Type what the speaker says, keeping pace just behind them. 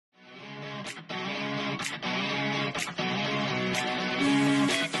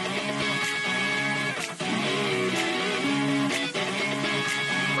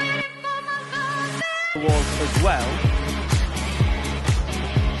Was as well.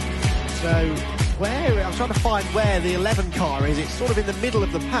 So I'm trying to find where the 11 car is. It's sort of in the middle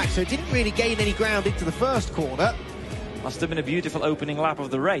of the pack, so it didn't really gain any ground into the first corner. Must have been a beautiful opening lap of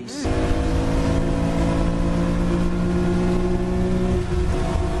the race.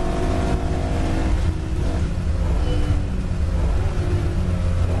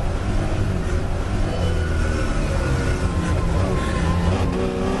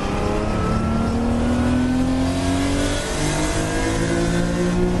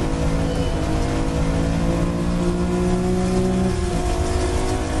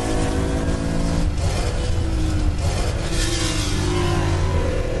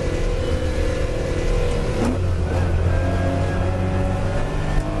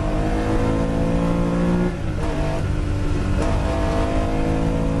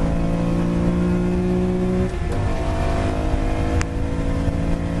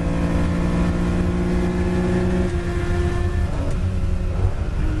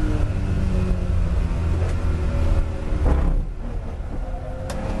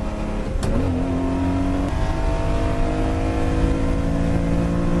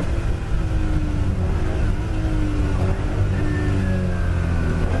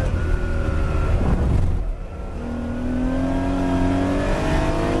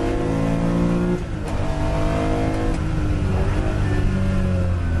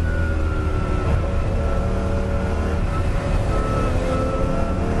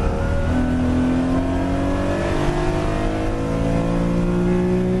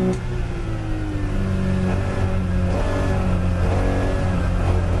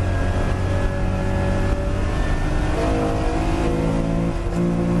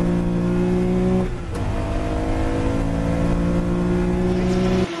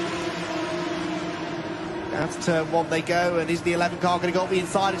 Turn one they go, and is the 11 car going to go up the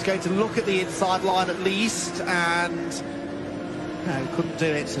inside? It's going to look at the inside line at least, and no, couldn't do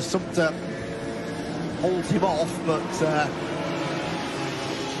it. So Sumter holds him off, but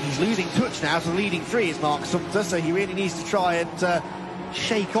he's losing touch now. So leading three is Mark Sumter, so he really needs to try and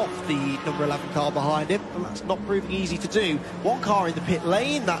shake off the number 11 car behind him, and that's not proving easy to do. One car in the pit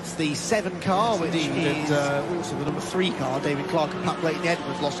lane, that's the 7 car, which is also the number 3 car. David Clark and Pat Leighton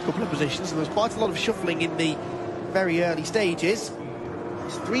Edwards lost a couple of positions, so there was quite a lot of shuffling in the very early stages.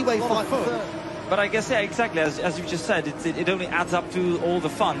 It's a three-way fight for third. But I guess, yeah, exactly, as you just said, it only adds up to all the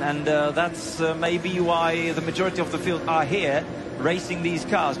fun, and that's maybe why the majority of the field are here racing these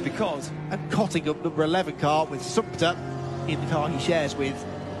cars, because... And cotting up number 11 car with Sumter in the car he shares with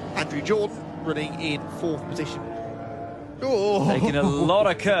Andrew Jordan, running in 4th position. Oh. Taking a lot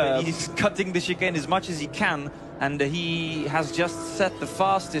of curve. He's cutting the chicane as much as he can, and he has just set the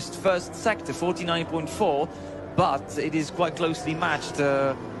fastest first sector, 49.4, but it is quite closely matched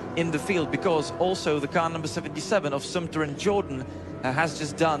in the field, because also the car number 77 of Sumter and Jordan has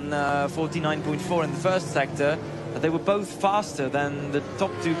just done 49.4 in the first sector. They were both faster than the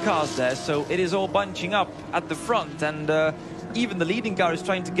top 2 cars there, so it is all bunching up at the front, and even the leading car is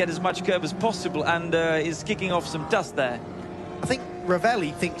trying to get as much curve as possible, and is kicking off some dust there. I think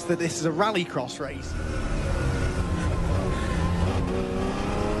Ravelli thinks that this is a rallycross race.